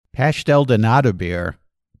Pastel de Nata beer,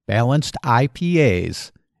 balanced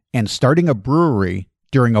IPAs, and starting a brewery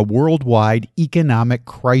during a worldwide economic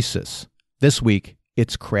crisis. This week,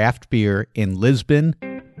 it's craft beer in Lisbon,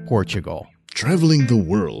 Portugal. Traveling the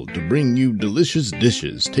world to bring you delicious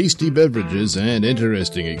dishes, tasty beverages, and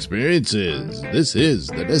interesting experiences. This is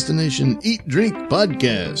the Destination Eat Drink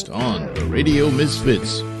Podcast on the Radio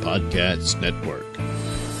Misfits Podcast Network.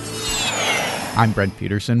 I'm Brent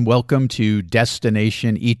Peterson. Welcome to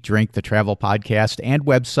Destination Eat Drink, the travel podcast and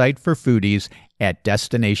website for foodies at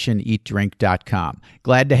destinationeatdrink.com.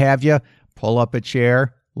 Glad to have you. Pull up a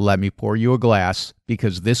chair. Let me pour you a glass,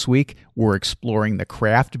 because this week we're exploring the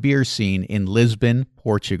craft beer scene in Lisbon,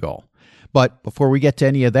 Portugal. But before we get to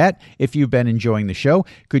any of that, if you've been enjoying the show,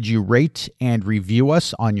 could you rate and review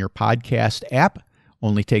us on your podcast app?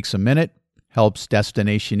 Only takes a minute, helps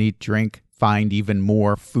Destination Eat Drink find even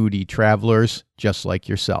more foodie travelers just like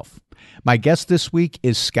yourself. My guest this week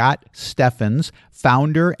is Scott Steffens,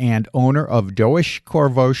 founder and owner of Dois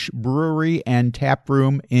Corvos Brewery and Tap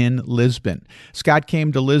Room in Lisbon. Scott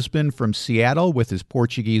came to Lisbon from Seattle with his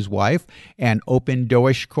Portuguese wife and opened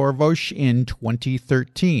Dois Corvos in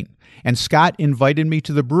 2013. And Scott invited me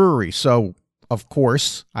to the brewery, so of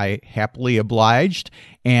course, I happily obliged,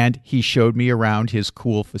 and he showed me around his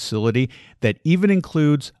cool facility that even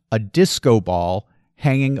includes a disco ball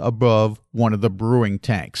hanging above one of the brewing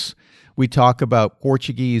tanks. We talk about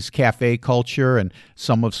Portuguese cafe culture and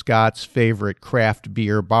some of Scott's favorite craft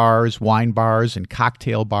beer bars, wine bars, and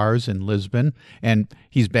cocktail bars in Lisbon. And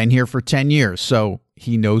he's been here for 10 years, so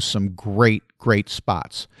he knows some great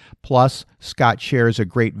spots. Plus, Scott shares a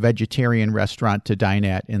great vegetarian restaurant to dine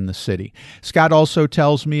at in the city. Scott also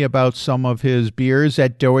tells me about some of his beers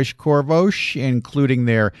at Dois Corvos, including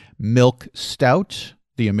their Milk Stout,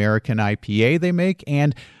 the American IPA they make,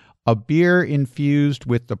 and a beer infused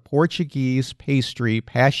with the Portuguese pastry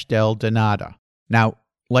Pastel de Nata. Now,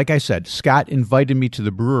 like I said, Scott invited me to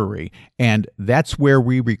the brewery, and that's where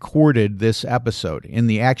we recorded this episode, in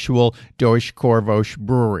the actual Dois Corvos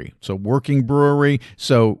brewery. So working brewery,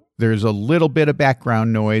 so there's a little bit of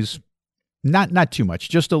background noise. Not too much,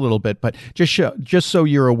 just a little bit, but just so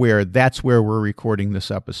you're aware, that's where we're recording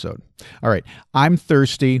this episode. All right, I'm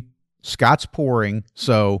thirsty, Scott's pouring,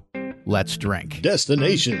 so let's drink.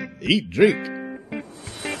 Destination Eat Drink.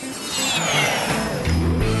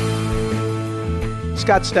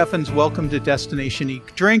 Scott Steffens, welcome to Destination Eat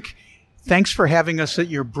Drink. Thanks for having us at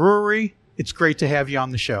your brewery. It's great to have you on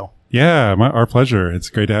the show. Yeah, our pleasure. It's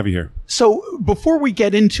great to have you here. So before we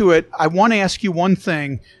get into it, I want to ask you one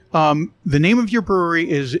thing. The name of your brewery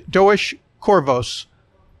is Dois Corvos.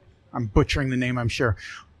 I'm butchering the name, I'm sure.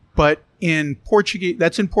 But in Portuguese,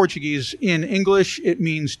 that's in Portuguese. In English, it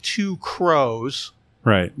means two crows.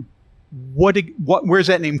 Right. Where's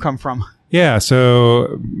that name come from? Yeah,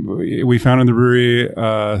 so we founded the brewery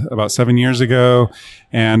about 7 years ago,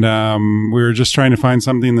 and we were just trying to find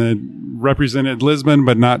something that represented Lisbon,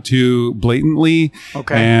 but not too blatantly.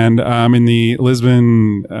 Okay. And in the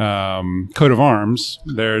Lisbon coat of arms,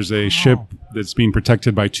 there's a ship that's being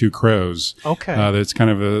protected by two crows. Okay. That's kind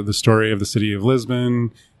of the story of the city of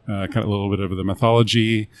Lisbon. Kind of a little bit of the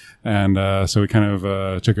mythology, and so we kind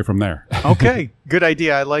of took it from there. Okay, good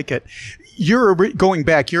idea. I like it. You're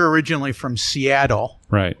originally from Seattle,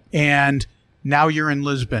 Right? And now you're in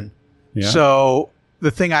Lisbon. Yeah. So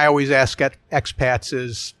the thing I always ask expats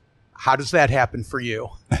is, how does that happen for you?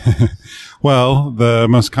 Well, the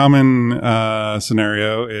most common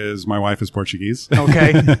scenario is my wife is Portuguese.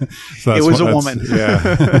 Okay. So it was a woman.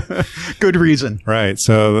 Yeah. Good reason. Right.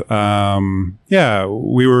 So, yeah,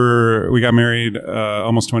 we got married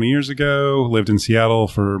almost 20 years ago, lived in Seattle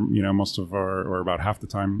for, most of or about half the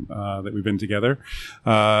time that we've been together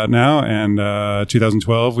now. And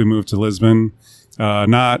 2012, we moved to Lisbon.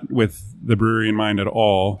 Not with the brewery in mind at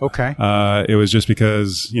all. Okay. It was just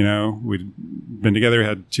because, we'd been together,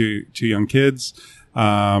 had two young kids,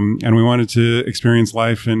 and we wanted to experience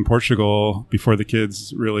life in Portugal before the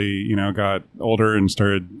kids really, got older and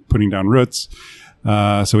started putting down roots.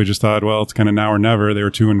 So we just thought, well, it's kind of now or never. They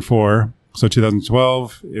were 2 and 4. So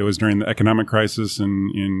 2012, it was during the economic crisis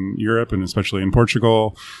in Europe and especially in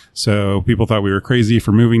Portugal. So people thought we were crazy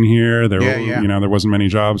for moving here. There wasn't many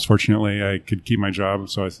jobs. Fortunately, I could keep my job.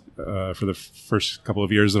 So for the first couple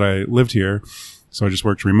of years that I lived here, so I just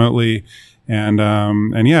worked remotely. And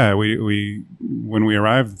yeah, we when we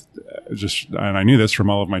arrived, and I knew this from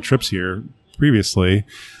all of my trips here previously,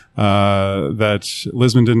 that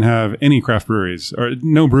Lisbon didn't have any craft breweries or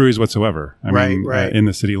no breweries whatsoever. I mean, in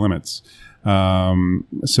the city limits.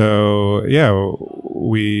 So yeah,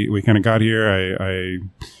 we kind of got here. I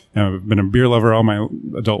I've been a beer lover all my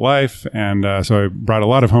adult life. And so I brought a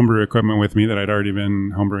lot of homebrew equipment with me that I'd already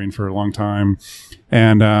been homebrewing for a long time.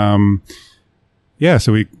 And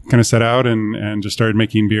so we kind of set out and just started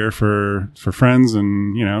making beer for friends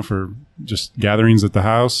and, for just gatherings at the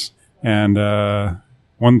house. And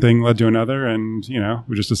one thing led to another, and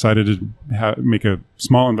we just decided to make a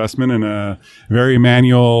small investment in a very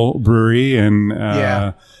manual brewery. And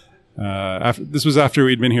this was after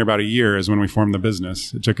we'd been here about a year, is when we formed the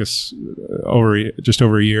business. It took us just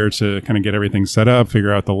over a year to kind of get everything set up,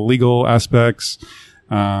 figure out the legal aspects.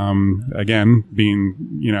 Again, being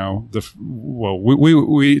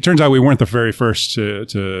we it turns out we weren't the very first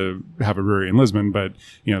to have a brewery in Lisbon, but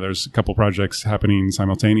there's a couple projects happening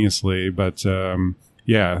simultaneously, but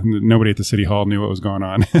nobody at the city hall knew what was going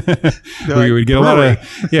on. we would get a lot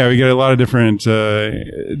of different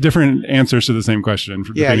answers to the same question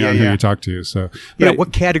depending on who you talk to. So,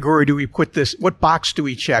 what category do we put this? What box do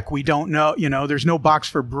we check? We don't know. There's no box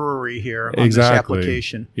for brewery here on this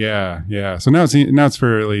application. Yeah. So now it's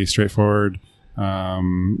fairly straightforward.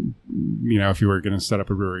 If you were going to set up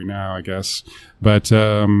a brewery now, I guess, but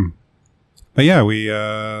yeah, we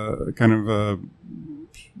kind of.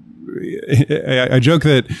 I joke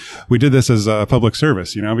that we did this as a public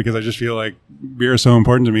service, because I just feel like beer is so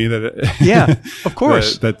important to me that of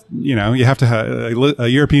course, that you have to have a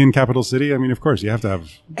European capital city. I mean, of course, you have to have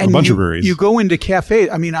a bunch of breweries. You go into cafes.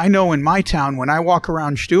 I mean, I know in my town when I walk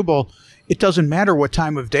around Stubble, it doesn't matter what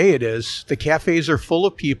time of day it is. The cafes are full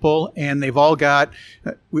of people, and they've all got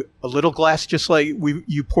a little glass, just like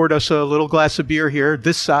you poured us a little glass of beer here,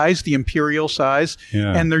 this size, the imperial size,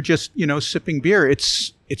 and they're just sipping beer.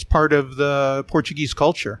 It's part of the Portuguese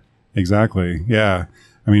culture. Exactly. Yeah.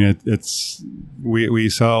 I mean, we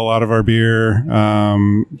sell a lot of our beer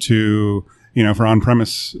to for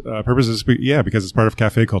on-premise purposes. Because it's part of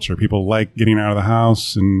cafe culture. People like getting out of the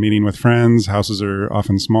house and meeting with friends. Houses are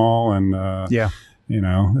often small, and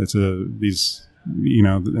it's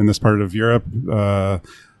in this part of Europe, the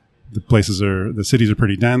cities are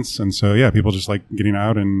pretty dense, and so people just like getting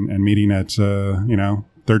out and meeting at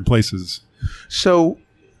third places. So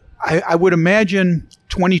I would imagine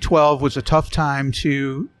 2012 was a tough time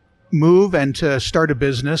to move and to start a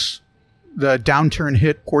business. The downturn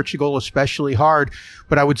hit Portugal especially hard,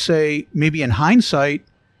 but I would say maybe in hindsight,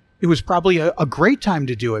 it was probably a great time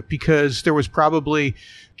to do it because there was probably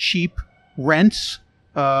cheap rents,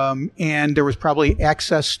 and there was probably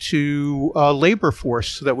access to a labor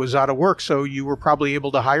force that was out of work. So you were probably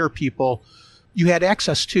able to hire people. You had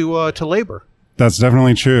access to labor. That's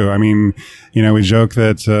definitely true. I mean, we joke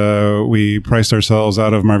that we priced ourselves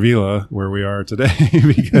out of Marvila, where we are today,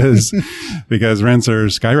 because rents are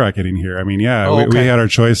skyrocketing here. I mean, we had our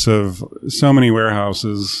choice of so many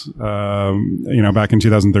warehouses, back in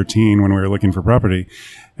 2013 when we were looking for property,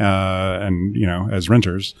 and as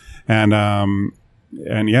renters, and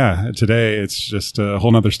today it's just a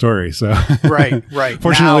whole nother story. So right.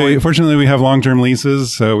 Fortunately, we have long-term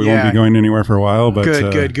leases, so we won't be going anywhere for a while. But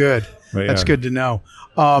good. That's good to know.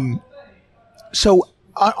 So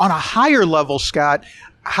on a higher level, Scott,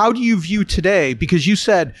 how do you view today? Because you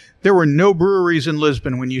said there were no breweries in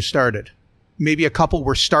Lisbon when you started. Maybe a couple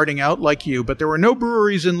were starting out like you, but there were no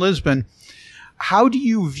breweries in Lisbon. How do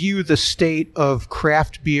you view the state of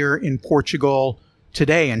craft beer in Portugal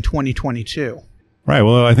today in 2022? Right.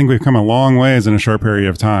 Well, I think we've come a long ways in a short period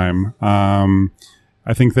of time.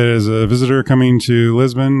 I think that as a visitor coming to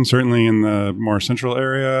Lisbon, certainly in the more central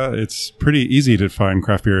area, it's pretty easy to find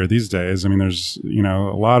craft beer these days. I mean, there's, a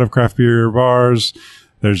lot of craft beer bars.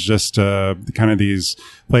 There's just kind of these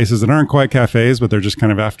places that aren't quite cafes, but they're just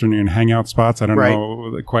kind of afternoon hangout spots. I don't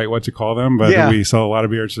know quite what to call them, but we sell a lot of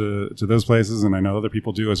beer to those places, and I know other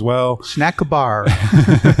people do as well. Snack a bar.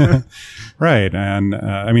 Right. And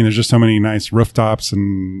I mean, there's just so many nice rooftops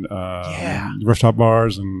and rooftop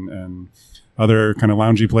bars and other kind of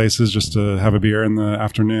loungy places just to have a beer in the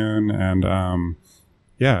afternoon. And,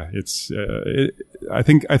 I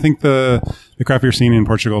think the craft beer scene in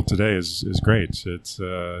Portugal today is great. It's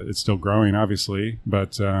still growing, obviously,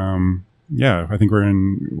 but, I think we're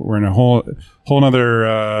in a whole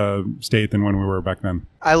nother, state than when we were back then.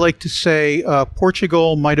 I like to say,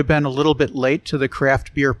 Portugal might have been a little bit late to the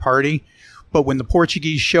craft beer party, but when the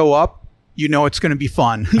Portuguese show up, it's going to be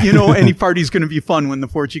fun. Any party's going to be fun when the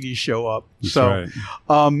Portuguese show up. That's so,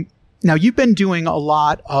 right. Now you've been doing a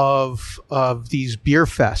lot of these beer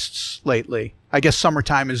fests lately. I guess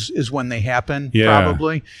summertime is when they happen,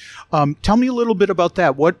 probably. Tell me a little bit about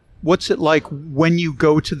that. What's it like when you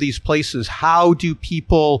go to these places? How do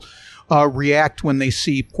people react when they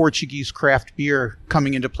see Portuguese craft beer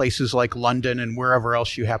coming into places like London and wherever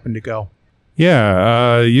else you happen to go?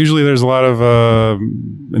 Yeah, usually there's a lot of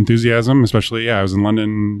enthusiasm, especially, I was in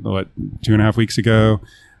London, 2.5 weeks ago,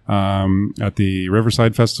 at the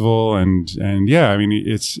Riverside Festival. And yeah, I mean,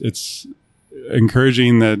 it's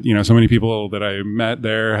encouraging that, so many people that I met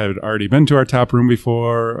there had already been to our tap room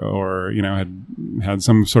before, or, had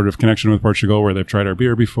some sort of connection with Portugal where they've tried our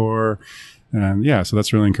beer before. And yeah, so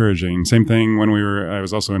that's really encouraging. Same thing when I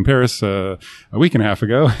was also in Paris a week and a half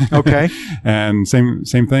ago. Okay. And same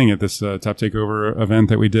thing at this Tap Takeover event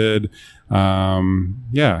that we did.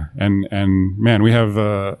 Yeah, and man, we have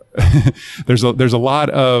there's a lot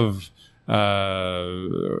of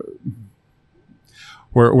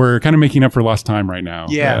we're kind of making up for lost time right now.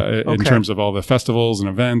 Yeah. In terms of all the festivals and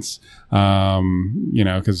events,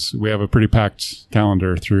 because we have a pretty packed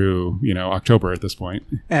calendar through, October at this point.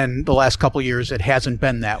 And the last couple of years, it hasn't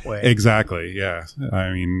been that way. Exactly. Yeah. I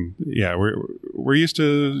mean, yeah, we're used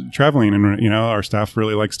to traveling, and, our staff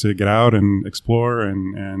really likes to get out and explore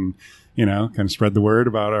and kind of spread the word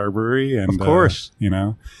about our brewery. And, of course,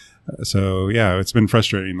 so yeah, it's been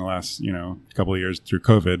frustrating the last, couple of years through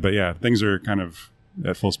COVID, but yeah, things are kind of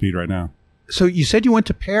at full speed right now. So you said you went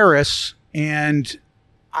to Paris, and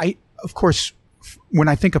of course, when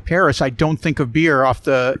I think of Paris, I don't think of beer off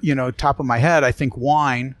the, top of my head. I think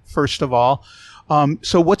wine, first of all.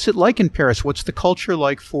 So what's it like in Paris? What's the culture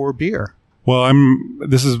like for beer? Well,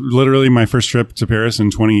 this is literally my first trip to Paris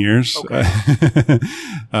in 20 years. Okay.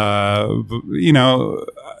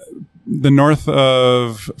 The north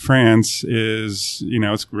of France is,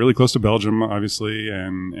 it's really close to Belgium, obviously,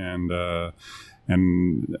 and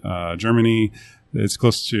Germany. It's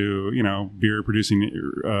close to, beer producing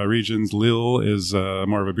regions. Lille is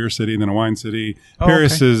more of a beer city than a wine city. Oh,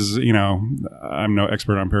 Paris okay. is, I'm no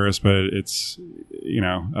expert on Paris, but it's,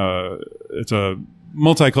 it's a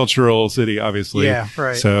multicultural city, obviously. Yeah,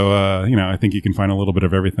 right. So, I think you can find a little bit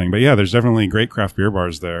of everything. But yeah, there's definitely great craft beer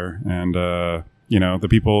bars there. And, the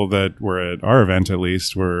people that were at our event, at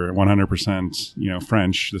least, were 100%,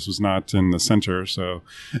 French. This was not in the center, so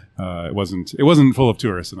it wasn't full of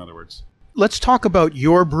tourists, in other words. Let's talk about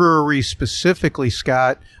your brewery specifically,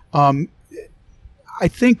 Scott. I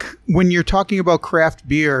think when you're talking about craft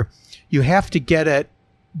beer, you have to get at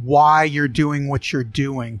why you're doing what you're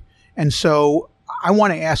doing. And so I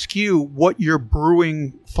want to ask you what your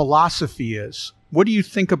brewing philosophy is. What do you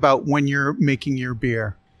think about when you're making your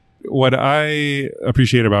beer? What I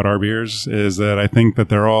appreciate about our beers is that I think that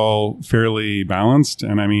they're all fairly balanced.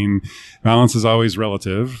 And I mean, balance is always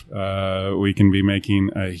relative. We can be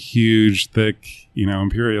making a huge, thick,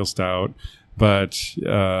 imperial stout, but,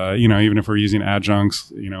 even if we're using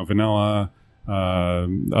adjuncts, vanilla,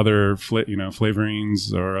 other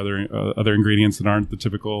flavorings or other ingredients that aren't the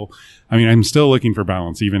typical, I'm still looking for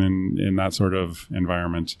balance even in that sort of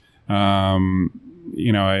environment. I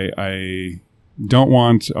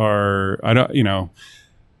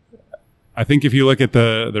think if you look at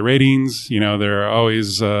the ratings, they're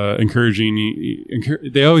always encouraging.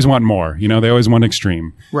 They always want more. They always want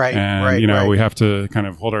extreme. Right. And right. we have to kind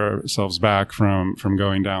of hold ourselves back from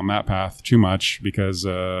going down that path too much because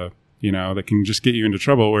that can just get you into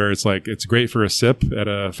trouble. Where it's like it's great for a sip at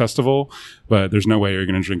a festival, but there's no way you're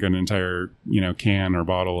going to drink an entire can or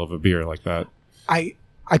bottle of a beer like that. I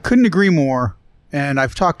couldn't agree more. And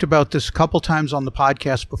I've talked about this a couple times on the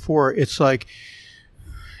podcast before. It's like,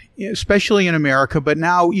 especially in America, but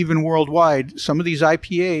now even worldwide, some of these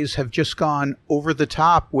IPAs have just gone over the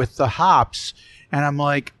top with the hops. And I'm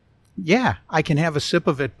like, yeah, I can have a sip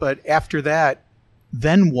of it. But after that,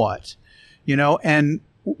 then what? And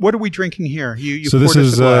what are we drinking here? So this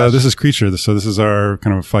is Creature. So this is our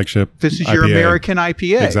kind of flagship. This is IPA. your American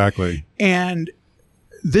IPA. Exactly. And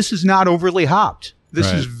this is not overly hopped. This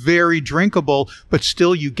Right. is very drinkable, but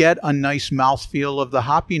still you get a nice mouthfeel of the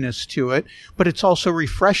hoppiness to it. But it's also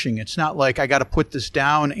refreshing. It's not like I got to put this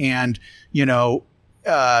down and,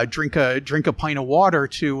 drink a pint of water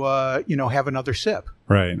to, have another sip.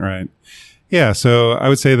 Right. Yeah. So I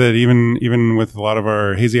would say that even with a lot of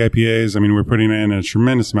our hazy IPAs, we're putting in a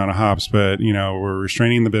tremendous amount of hops, but, we're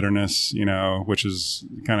restraining the bitterness, which is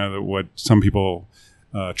kind of what some people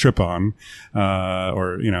trip on,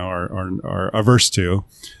 or are averse to.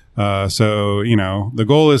 So, the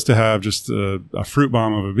goal is to have just a fruit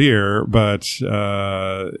bomb of a beer, but,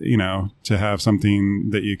 to have something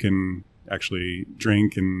that you can actually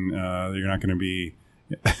drink and, you're not going to be,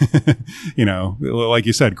 like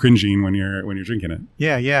you said, cringing when you're drinking it.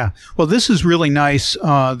 Yeah. Well, this is really nice.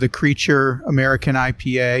 The Creature American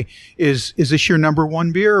IPA is this your number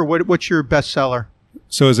one beer, or what's your best seller?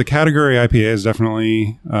 So as a category, IPA is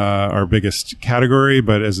definitely our biggest category,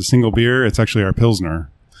 but as a single beer, it's actually our Pilsner.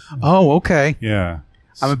 Oh, okay. Yeah.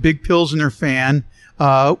 I'm a big Pilsner fan.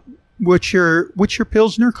 What's your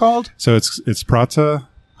Pilsner called? So it's Prata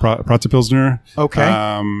Pilsner.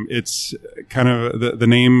 Okay. It's kind of the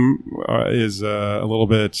name is a little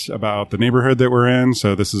bit about the neighborhood that we're in.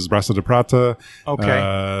 So this is Braça de Prata,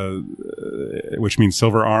 which means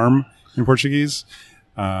silver arm in Portuguese.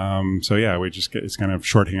 So yeah, it's kind of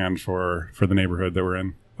shorthand for the neighborhood that we're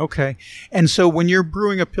in. Okay. And so when you're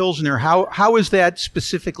brewing a Pilsner, how is that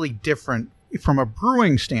specifically different from a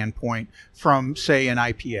brewing standpoint from, say, an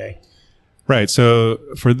IPA? Right. So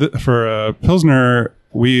for a Pilsner,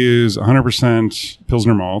 we use 100%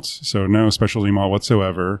 Pilsner malt, so no specialty malt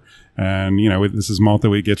whatsoever. And, this is malt that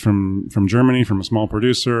we get from Germany, from a small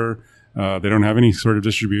producer. They don't have any sort of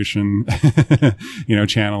distribution,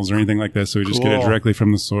 channels or anything like this. So we just get it directly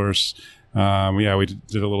from the source. We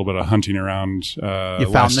did a little bit of hunting around, you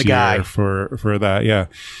found last the year guy for that. Yeah.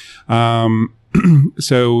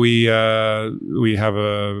 So we have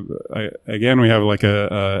like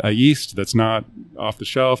a yeast that's not off the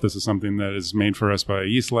shelf. This is something that is made for us by a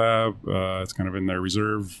yeast lab. It's kind of in their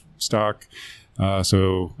reserve stock.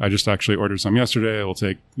 So I just actually ordered some yesterday. It will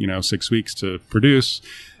take, 6 weeks to produce.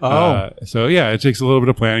 So yeah, it takes a little bit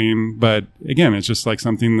of planning, but again, it's just like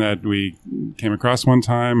something that we came across one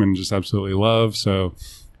time and just absolutely love. So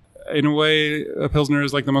in a way, a Pilsner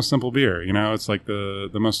is like the most simple beer. It's like the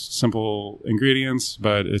most simple ingredients,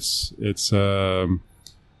 but it's we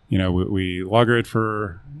lager it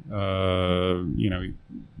for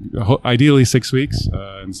ideally 6 weeks.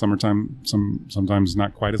 In summertime, sometimes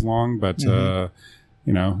not quite as long, but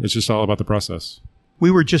it's just all about the process. We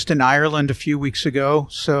were just in Ireland a few weeks ago,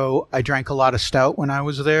 so I drank a lot of stout when I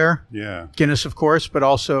was there. Yeah, Guinness, of course, but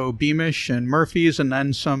also Beamish and Murphy's, and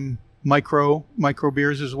then some micro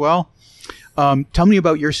beers as well. Tell me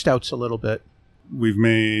about your stouts a little bit. We've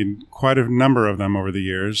made quite a number of them over the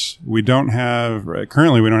years.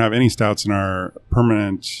 Currently we don't have any stouts in our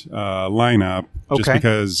permanent lineup, just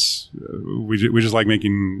because we just like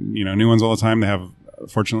making new ones all the time.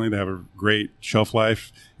 Fortunately they have a great shelf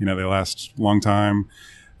life. They last a long time.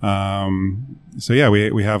 So yeah,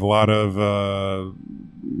 we have a lot of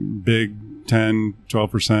big 10,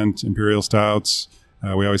 12% imperial stouts.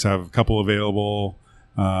 We always have a couple available.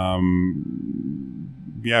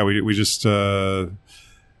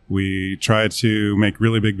 We try to make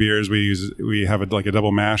really big beers. We have a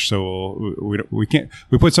double mash, so we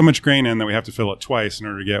put so much grain in that we have to fill it twice in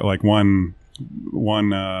order to get like one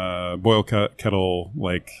boil kettle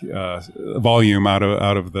volume out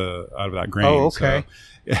of that grain. Oh, okay.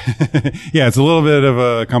 So, yeah, it's a little bit of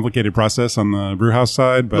a complicated process on the brew house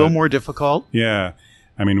side, but a little more difficult. Yeah.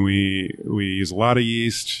 I mean, we use a lot of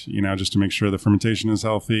yeast, just to make sure the fermentation is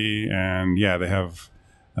healthy. And yeah, they have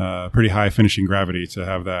pretty high finishing gravity to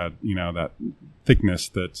have that, that thickness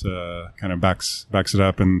that kind of backs it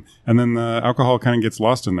up. And then the alcohol kind of gets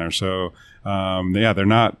lost in there. So they're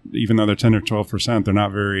not, even though they're 10 or 12%, they're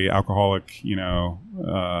not very alcoholic,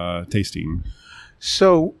 tasting.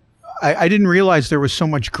 So I didn't realize there was so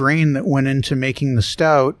much grain that went into making the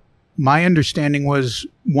stout. My understanding was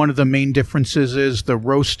one of the main differences is the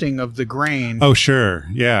roasting of the grain. Oh, sure.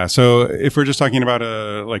 Yeah. So if we're just talking about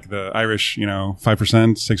the Irish, 5%,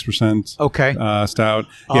 6%, stout.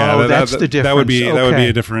 Yeah. That's the difference. That would be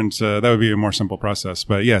a different, that would be a more simple process.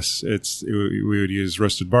 But yes, we would use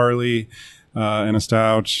roasted barley, in a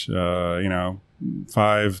stout,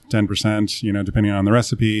 5-10%, depending on the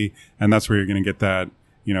recipe. And that's where you're going to get that,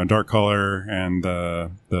 dark color and the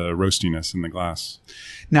roastiness in the glass.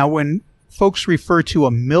 Now, when folks refer to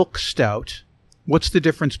a milk stout, what's the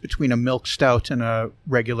difference between a milk stout and a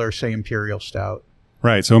regular, say, imperial stout?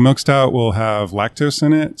 Right. So a milk stout will have lactose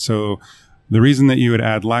in it. So the reason that you would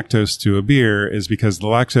add lactose to a beer is because the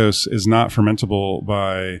lactose is not fermentable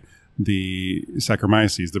by the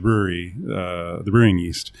Saccharomyces, the brewing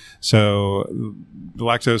yeast. So the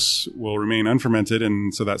lactose will remain unfermented,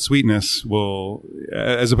 and so that sweetness will,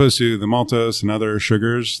 as opposed to the maltose and other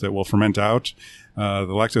sugars that will ferment out, the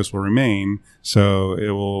lactose will remain. So it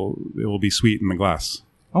will be sweet in the glass.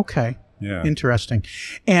 Okay. Yeah. Interesting.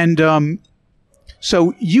 And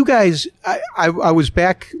so you guys, I was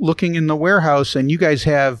back looking in the warehouse, and you guys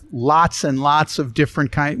have lots and lots of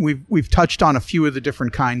different kinds. We've touched on a few of the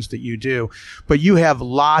different kinds that you do, but you have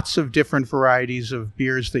lots of different varieties of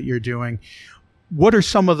beers that you're doing. What are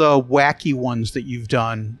some of the wacky ones that you've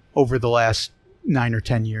done over the last 9 or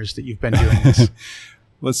 10 years that you've been doing this?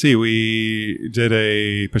 Let's see. We did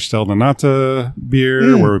a pastel de nata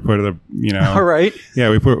beer where we put All right.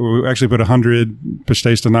 Yeah, we actually put 100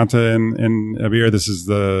 pastéis de nata in a beer. This is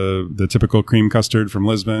the typical cream custard from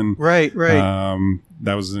Lisbon. Right.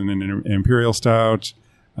 That was an imperial stout.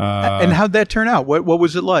 And how'd that turn out? What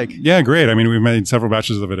was it like? Yeah, great. I mean, we've made several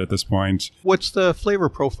batches of it at this point. What's the flavor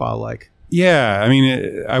profile like? Yeah, I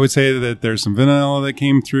mean, I would say that there's some vanilla that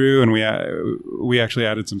came through, and we actually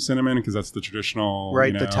added some cinnamon because that's the traditional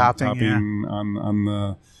the topping on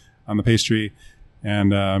the pastry,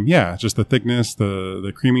 and just the thickness,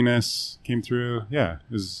 the creaminess came through. Yeah,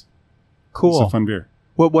 it was cool. It's a fun beer.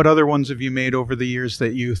 What other ones have you made over the years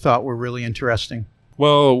that you thought were really interesting?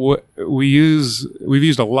 Well, we've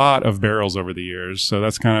used a lot of barrels over the years, so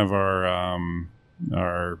that's kind of our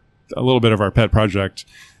a little bit of our pet project.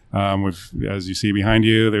 As you see behind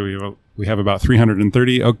you, we have about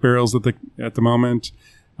 330 oak barrels at the moment.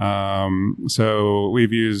 So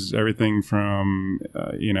we've used everything from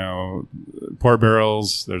port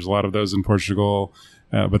barrels. There's a lot of those in Portugal,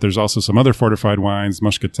 but there's also some other fortified wines,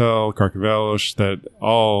 Moscatel, Carcavelos, that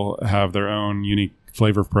all have their own unique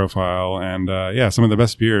flavor profile. And some of the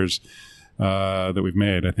best beers that we've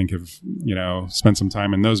made, I think, have spent some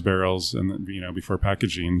time in those barrels and before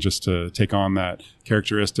packaging, just to take on that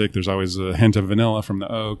characteristic. There's always a hint of vanilla from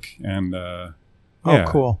the oak, and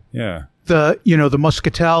cool. Yeah. The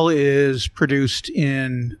Muscatel is produced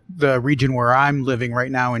in the region where I'm living right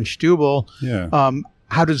now in Stubble. Yeah.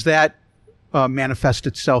 How does that manifest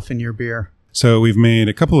itself in your beer? So we've made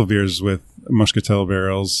a couple of beers with Muscatel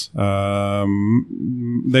barrels.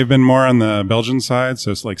 They've been more on the Belgian side,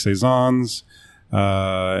 so it's like saisons,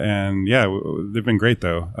 and they've been great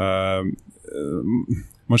though.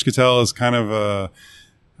 Muscatel is kind of I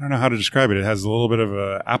don't know how to describe it. It has a little bit of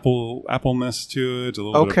a appleness to it, a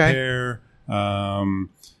little bit of pear,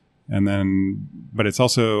 but it's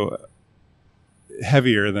also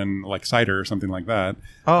heavier than like cider or something like that.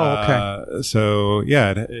 So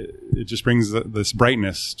it just brings this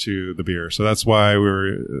brightness to the beer. So that's why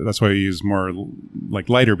we use more like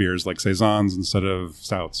lighter beers like saisons instead of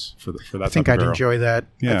stouts for that. I think I'd enjoy that.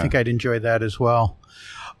 Yeah. I think I'd enjoy that as well.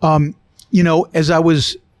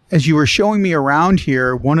 As you were showing me around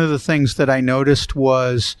here, one of the things that I noticed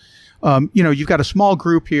was, you've got a small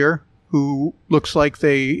group here who looks like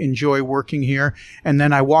they enjoy working here. And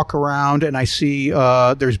then I walk around and I see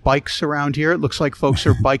there's bikes around here. It looks like folks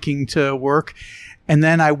are biking to work. And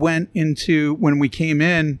then I went into, when we came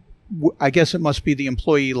in, I guess it must be the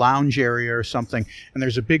employee lounge area or something. And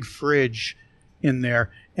there's a big fridge in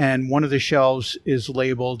there. And one of the shelves is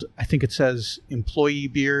labeled, I think it says employee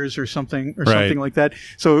beers or something like that.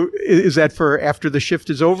 So is that for after the shift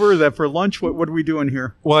is over? Is that for lunch? What are we doing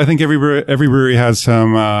here? Well, I think every brewery has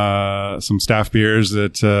some staff beers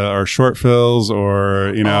that are short fills,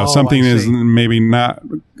 or something is maybe not.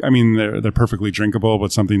 I mean, they're perfectly drinkable,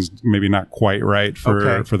 but something's maybe not quite right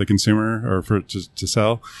for the consumer or for to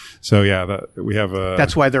sell. So we have a.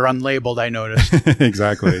 That's why they're unlabeled, I noticed.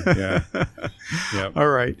 Exactly. Yeah. Yep. All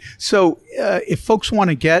right. So if folks want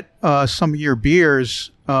to get some of your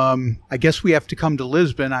beers, I guess we have to come to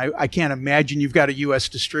Lisbon. I can't imagine you've got a U.S.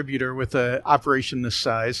 distributor with an operation this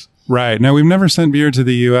size. Right. Now, we've never sent beer to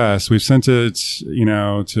the U.S. We've sent it,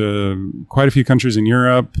 to quite a few countries in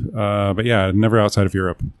Europe, but never outside of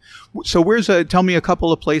Europe. So tell me a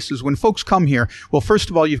couple of places when folks come here. Well, first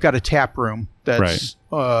of all, you've got a tap room that's,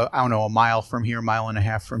 I don't know, a mile from here, mile and a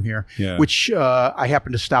half from here, which I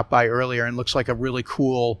happened to stop by earlier and looks like a really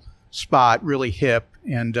cool spot, really hip.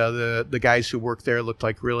 And the guys who work there looked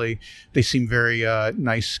like they seem very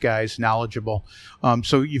nice guys, knowledgeable.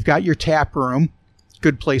 So you've got your tap room,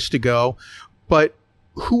 good place to go. But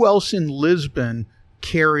who else in Lisbon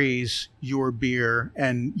carries your beer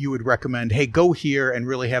and you would recommend, hey, go here and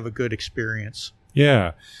really have a good experience?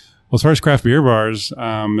 Yeah. Well, as far as craft beer bars,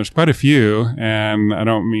 there's quite a few, and I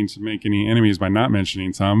don't mean to make any enemies by not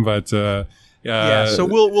mentioning some, but so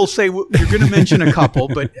we'll say you're going to mention a couple,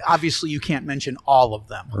 but obviously you can't mention all of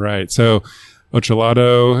them. Right. So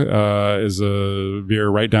Ochelado is a beer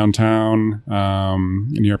right downtown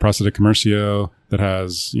near Praça de Comercio that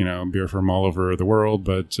has beer from all over the world,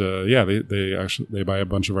 but they buy a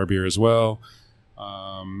bunch of our beer as well.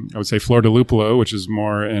 I would say Flor de Lupulo, which is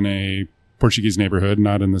more in a Portuguese neighborhood,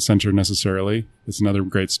 not in the center necessarily. It's another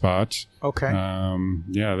great spot. Okay.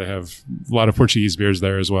 They have a lot of Portuguese beers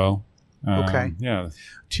there as well. Okay. Yeah.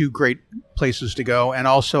 Two great places to go. And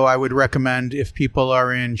also I would recommend, if people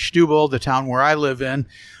are in Stubble, the town where I live in,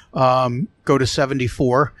 go to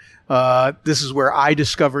 74. This is where I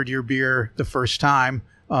discovered your beer the first time.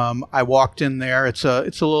 I walked in there. It's a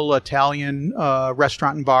little Italian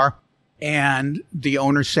restaurant and bar. And the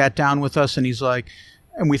owner sat down with us and he's like,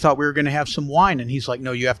 and we thought we were going to have some wine. And he's like,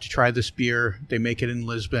 no, you have to try this beer. They make it in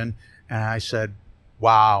Lisbon. And I said,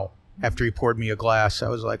 wow. After he poured me a glass, I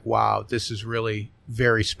was like, wow, this is really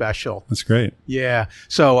very special. That's great. Yeah.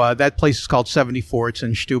 So that place is called 74. It's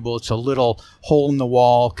in Stubble. It's a little hole in the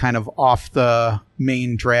wall, kind of off the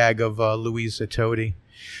main drag of Louisa Todi.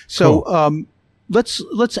 So Cool.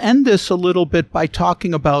 let's end this a little bit by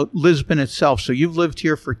talking about Lisbon itself. So you've lived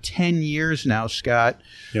here for 10 years now, Scott.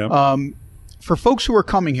 Yep. For folks who are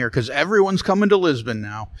coming here, because everyone's coming to Lisbon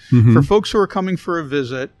now, Mhm. for folks who are coming for a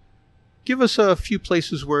visit, give us a few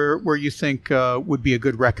places where you think would be a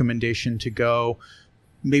good recommendation to go,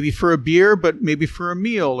 maybe for a beer, but maybe for a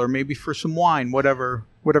meal, or maybe for some wine, whatever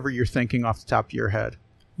you're thinking off the top of your head.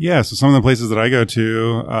 Yeah, so some of the places that I go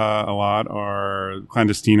to a lot are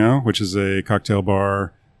Clandestino, which is a cocktail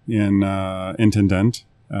bar in Intendant.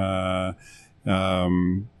 I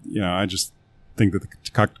just think that the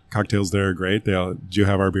cocktails there are great. They all do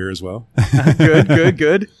have our beer as well.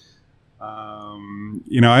 Good.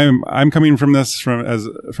 I'm coming from this from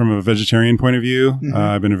a vegetarian point of view. Mm-hmm.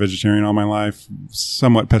 I've been a vegetarian all my life,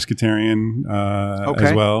 somewhat pescatarian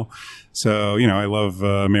as well. So, I love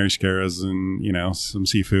mariscaras and, some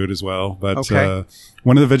seafood as well. But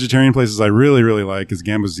one of the vegetarian places I really, really like is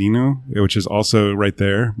Gambozino, which is also right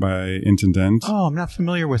there by Intendant. Oh, I'm not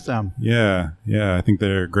familiar with them. Yeah. I think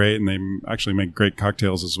they're great, and they actually make great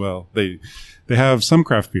cocktails as well. They have some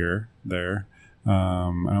craft beer there.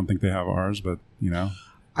 I don't think they have ours, but,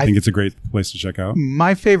 I think it's a great place to check out.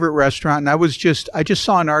 My favorite restaurant, and I just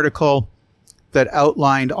saw an article that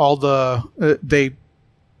outlined all the,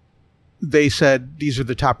 they said these are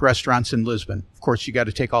the top restaurants in Lisbon. Of course, you got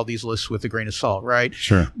to take all these lists with a grain of salt, right?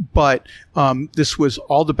 Sure. But this was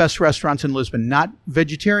all the best restaurants in Lisbon, not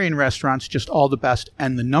vegetarian restaurants, just all the best.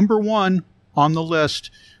 And the number one on the list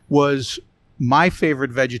was my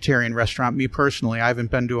favorite vegetarian restaurant, me personally. I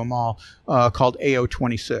haven't been to them all, called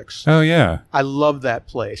AO26. Oh, yeah. I love that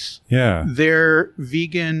place. Yeah. Their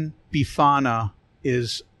vegan bifana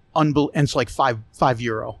is and it's like €5,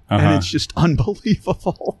 Uh-huh. and it's just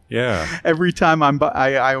unbelievable. Yeah. Every time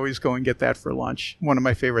I always go and get that for lunch. One of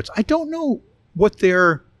my favorites. I don't know what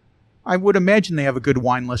I would imagine they have a good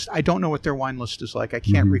wine list. I don't know what their wine list is like. I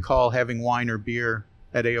can't recall having wine or beer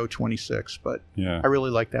at AO26, but yeah. I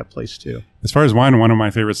really like that place too. As far as wine, one of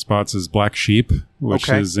my favorite spots is Black Sheep, which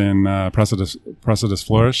is in Praça das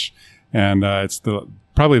Flores, and it's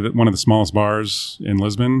probably one of the smallest bars in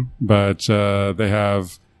Lisbon, but they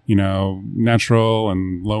have natural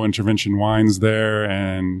and low intervention wines there,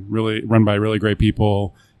 and really run by really great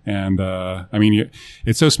people. And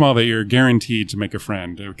it's so small that you're guaranteed to make a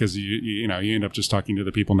friend, because you end up just talking to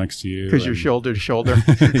the people next to you because you're shoulder to shoulder.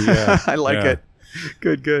 Yeah, I like it.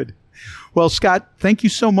 Good. Well, Scott, thank you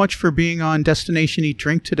so much for being on Destination Eat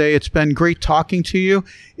Drink today. It's been great talking to you.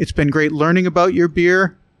 It's been great learning about your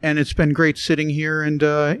beer, and it's been great sitting here and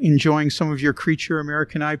enjoying some of your Creature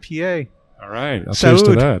American IPA. All right. I'll cheers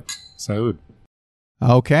to that. Salud.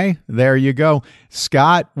 Okay, there you go.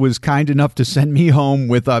 Scott was kind enough to send me home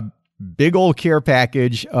with a big old care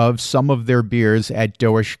package of some of their beers at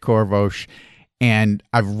Dois Corvos, and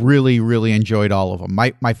I've really, really enjoyed all of them.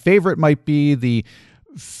 My favorite might be the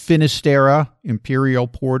Finisterre Imperial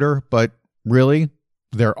Porter, but really,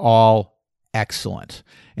 they're all excellent.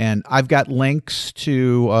 And I've got links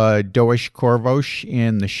to Dois Corvos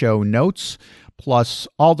in the show notes, plus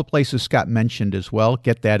all the places Scott mentioned as well.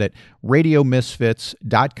 Get that at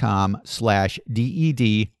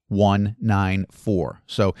radiomisfits.com/DED194.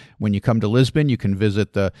 So when you come to Lisbon, you can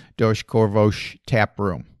visit the Dois Corvos tap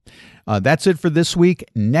room. That's it for this week.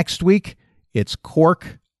 Next week, it's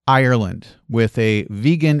Cork, Ireland, with a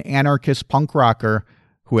vegan anarchist punk rocker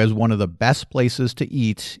who has one of the best places to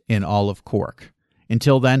eat in all of Cork.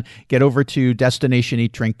 Until then, get over to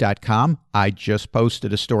destinationeatdrink.com. I just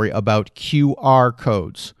posted a story about QR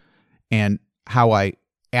codes and how I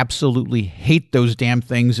absolutely hate those damn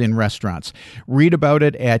things in restaurants. Read about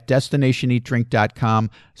it at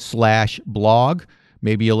destinationeatdrink.com/blog.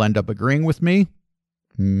 Maybe you'll end up agreeing with me.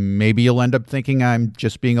 Maybe you'll end up thinking I'm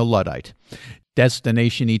just being a Luddite.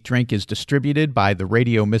 Destination Eat Drink is distributed by the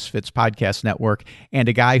Radio Misfits Podcast Network and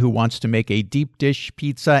a guy who wants to make a deep dish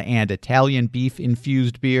pizza and Italian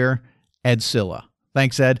beef-infused beer, Ed Silla.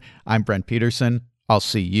 Thanks, Ed. I'm Brent Peterson. I'll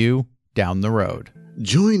see you down the road.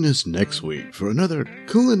 Join us next week for another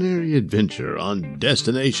culinary adventure on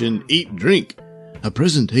Destination Eat Drink, a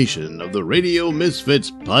presentation of the Radio Misfits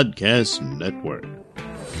Podcast Network.